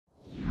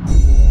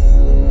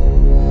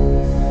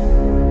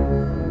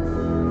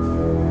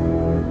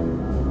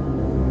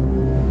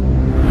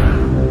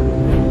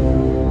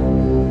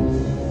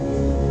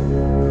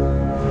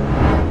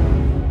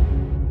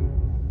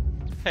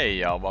Hey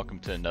y'all, welcome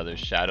to another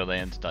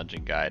Shadowlands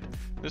dungeon guide.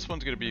 This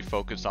one's going to be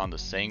focused on the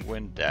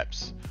Sanguine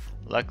Depths.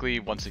 Luckily,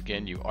 once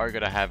again, you are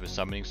going to have a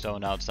summoning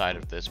stone outside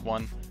of this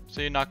one,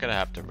 so you're not going to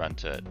have to run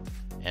to it.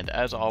 And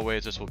as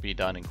always, this will be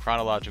done in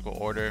chronological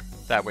order,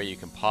 that way you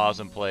can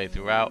pause and play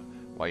throughout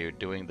while you're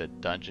doing the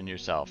dungeon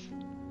yourself.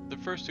 The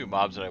first two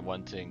mobs that I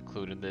want to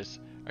include in this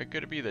are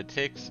going to be the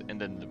ticks and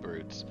then the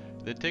brutes.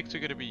 The ticks are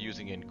going to be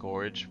using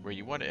Engorge, where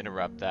you want to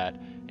interrupt that,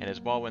 and as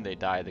well when they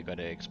die they're going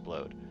to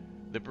explode.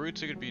 The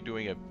brutes are going to be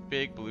doing a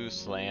big blue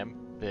slam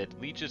that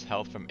leeches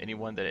health from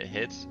anyone that it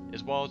hits,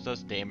 as well as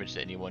does damage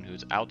to anyone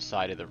who's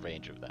outside of the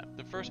range of them.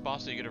 The first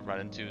boss that you're going to run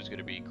into is going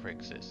to be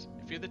Kryxis.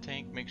 If you're the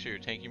tank, make sure you're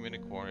tanking him in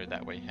a corner,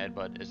 that way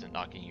Headbutt isn't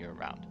knocking you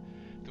around.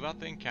 Throughout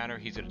the encounter,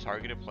 he's going to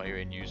target a player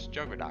and use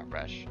Juggernaut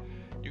Rush.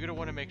 You're going to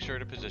want to make sure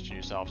to position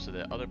yourself so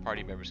that other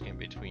party members can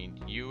be between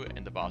you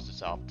and the boss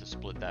itself to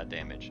split that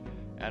damage.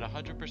 At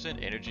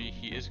 100% energy,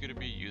 he is going to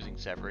be using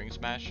Severing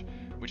Smash,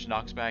 which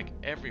knocks back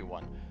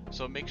everyone,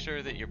 so make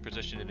sure that you're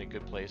positioned in a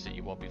good place that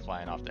you won't be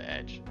flying off the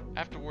edge.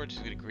 Afterwards,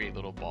 he's going to create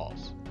little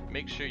balls.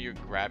 Make sure you're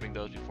grabbing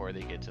those before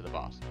they get to the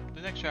boss.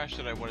 The next trash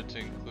that I wanted to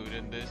include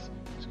in this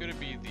is going to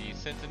be the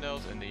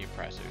Sentinels and the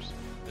Oppressors.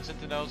 The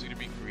Sentinels are going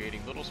to be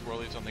creating little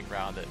swirlies on the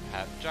ground that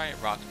have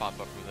giant rocks pop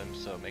up from them,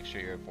 so make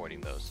sure you're avoiding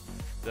those.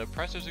 The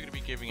Oppressors are going to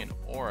be giving an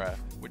aura,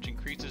 which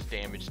increases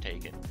damage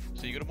taken.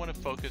 So you're going to want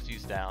to focus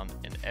these down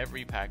in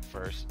every pack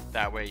first,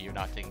 that way you're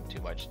not taking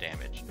too much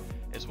damage.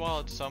 As well,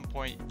 at some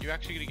point, you're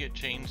actually going to get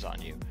chains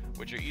on you,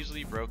 which are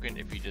easily broken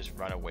if you just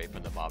run away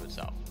from the mob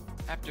itself.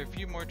 After a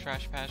few more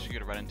trash paths, you're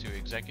going to run into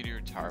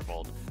Executor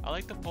Tarvold. I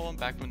like to pull him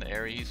back from the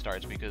area he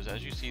starts because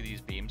as you see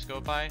these beams go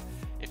by,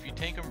 if you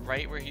tank him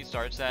right where he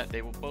starts at,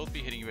 they will both be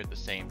hitting you at the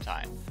same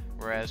time.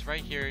 Whereas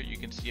right here, you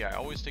can see I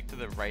always stick to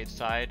the right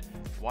side,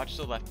 watch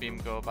the left beam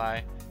go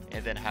by,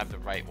 and then have the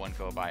right one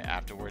go by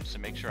afterwards to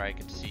make sure I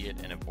can see it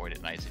and avoid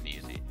it nice and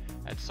easy.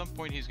 At some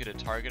point, he's going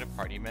to target a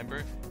party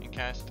member and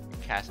cast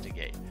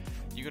Castigate.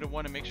 You're going to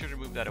want to make sure to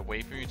move that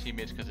away from your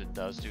teammates because it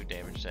does do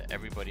damage to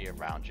everybody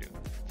around you.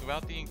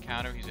 Throughout the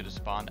encounter, he's going to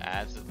spawn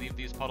adds that leave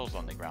these puddles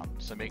on the ground,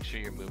 so make sure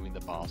you're moving the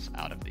boss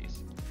out of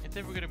these. And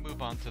then we're going to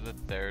move on to the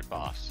third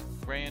boss,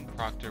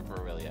 Proctor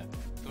Beryllia.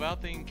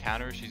 Throughout the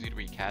encounter, she's going to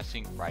be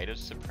casting Rite of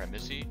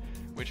Supremacy,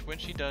 which when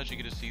she does, you're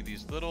going to see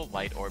these little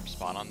light orbs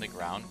spawn on the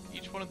ground.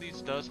 Each one of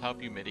these does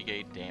help you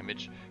mitigate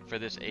damage for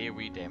this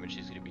AoE damage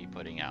she's going to be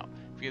putting out.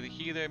 If you're the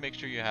healer, make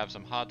sure you have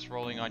some hots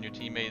rolling on your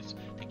teammates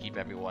to keep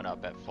everyone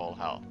up at full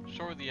health.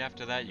 Shortly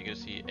after that, you're going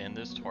to see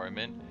Endless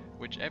Torment,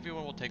 which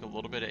everyone will take a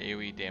little bit of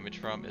AoE damage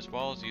from, as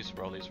well as these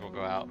swirlies will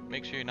go out.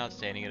 Make sure you're not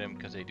standing in them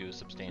because they do a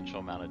substantial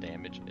amount of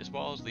damage, as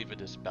well as leave a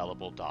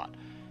dispellable dot.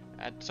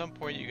 At some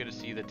point, you're going to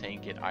see the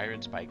tank get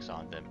iron spikes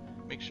on them.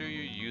 Make sure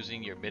you're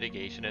using your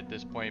mitigation at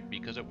this point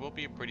because it will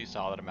be a pretty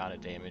solid amount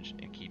of damage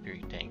and keep your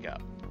tank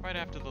up. Right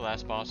after the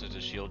last boss, there's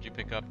a shield you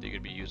pick up that you're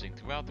going to be using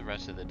throughout the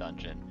rest of the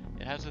dungeon.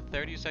 It has a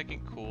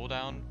 30-second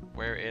cooldown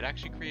where it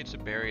actually creates a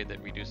barrier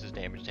that reduces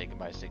damage taken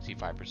by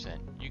 65%.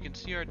 You can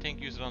see our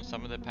tank use it on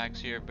some of the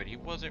packs here, but he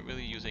wasn't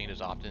really using it as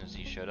often as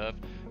he should have,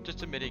 just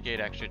to mitigate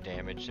extra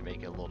damage to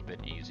make it a little bit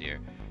easier.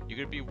 You're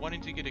going to be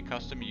wanting to get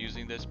accustomed to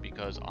using this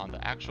because on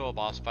the actual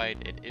boss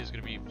fight, it is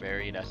going to be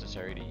very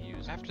necessary to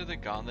use. After the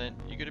Gauntlet,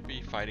 you're going to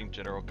be fighting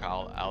General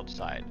Kaal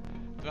outside.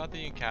 Throughout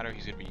the encounter,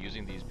 he's going to be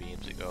using these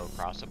beams that go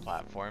across the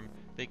platform.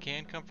 They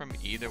can come from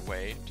either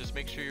way, just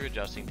make sure you're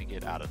adjusting to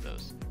get out of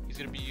those. He's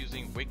going to be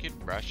using Wicked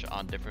Rush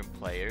on different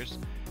players.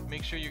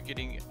 Make sure you're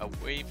getting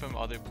away from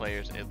other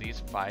players at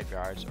least 5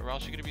 yards, or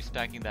else you're going to be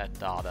stacking that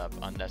dot up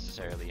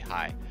unnecessarily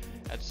high.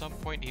 At some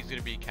point, he's going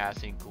to be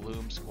casting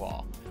Gloom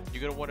Squall.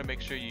 You're going to want to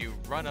make sure you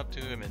run up to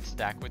him and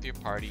stack with your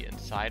party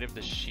inside of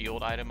the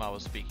shield item I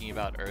was speaking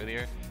about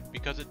earlier,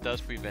 because it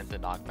does prevent the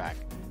knockback.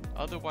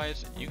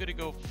 Otherwise, you're going to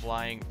go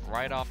flying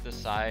right off the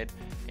side,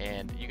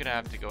 and you're going to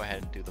have to go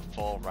ahead and do the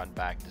full run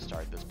back to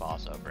start this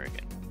boss over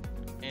again.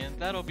 And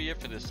that'll be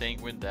it for the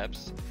Sanguine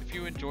Depths. If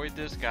you enjoyed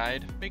this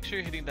guide, make sure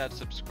you're hitting that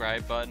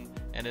subscribe button,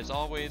 and as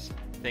always,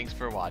 thanks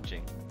for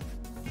watching.